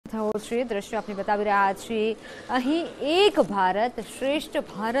થયો છે દ્રશ્ય આપણે બતાવી રહ્યા છીએ અહીં એક ભારત શ્રેષ્ઠ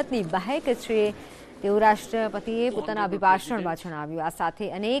ભારતની બહેક છે તેવું રાષ્ટ્રપતિએ પોતાના અભિભાષણમાં જણાવ્યું। આ સાથે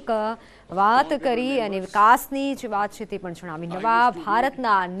અનેક વાત કરી અને વિકાસની જે વાત છે તે પણ જણાવી। નવા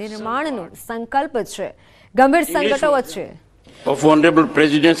ભારતના નિર્માણનો સંકલ્પ છે। ગંભીર સંકટો વચ્ચે of honorable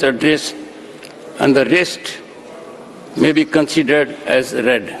president's address and the rest may be considered as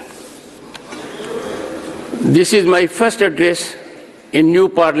read. This is my first address in new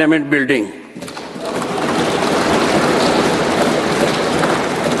parliament building.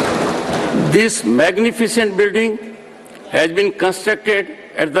 This magnificent building has been constructed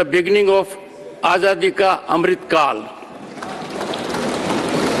at the beginning of Azadi Ka Amrit Kal.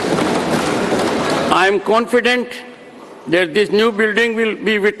 I am confident that this new building will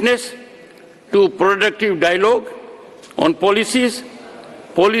be witness to productive dialogue on policies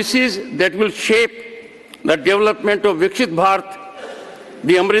that will shape the development of Viksit Bharat,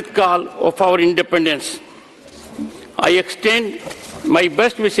 the Amrit Kal of our independence. I extend my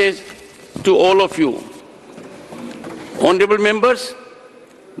best wishes to all of you. Honorable members,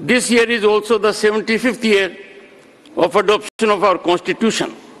 this year is also the 75th year of adoption of our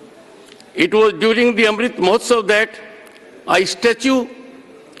constitution. It was during the Amrit Mahotsav that a statue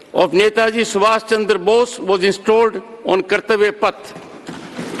of Netaji Subhash Chandra Bose was installed on Kartavya Path.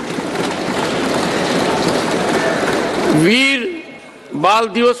 Veer Bal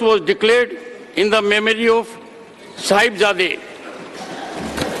Divas was declared in the memory of Sahibzade.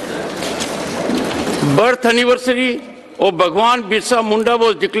 Birth anniversary of Bhagwan Birsa Munda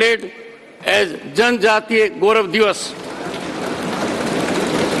was declared as Janjatiya Gaurav Divas.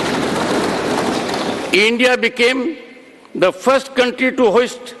 India became the first country to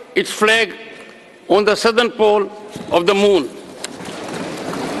hoist its flag on the southern pole of the moon.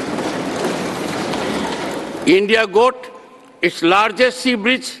 India got its largest sea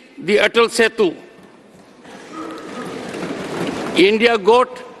bridge, the Atal Setu. India got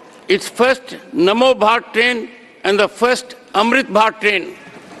its first Namo Bharat train and the first Amrit Bharat train.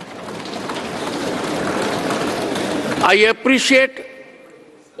 I appreciate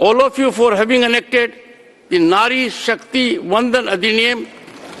all of you for having enacted the Nari Shakti Vandan Adhiniyam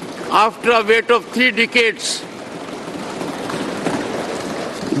after a wait of 3 decades.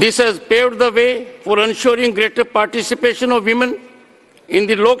 This has paved the way for ensuring greater participation of women in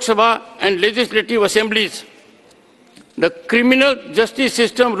the Lok Sabha and legislative assemblies. The criminal justice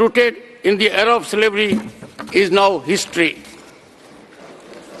system rooted in the era of slavery is now history.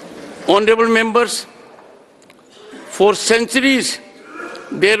 Honorable members, for centuries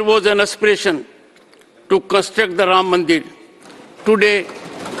there was an aspiration to construct the Ram Mandir. Today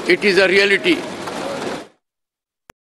it is a reality.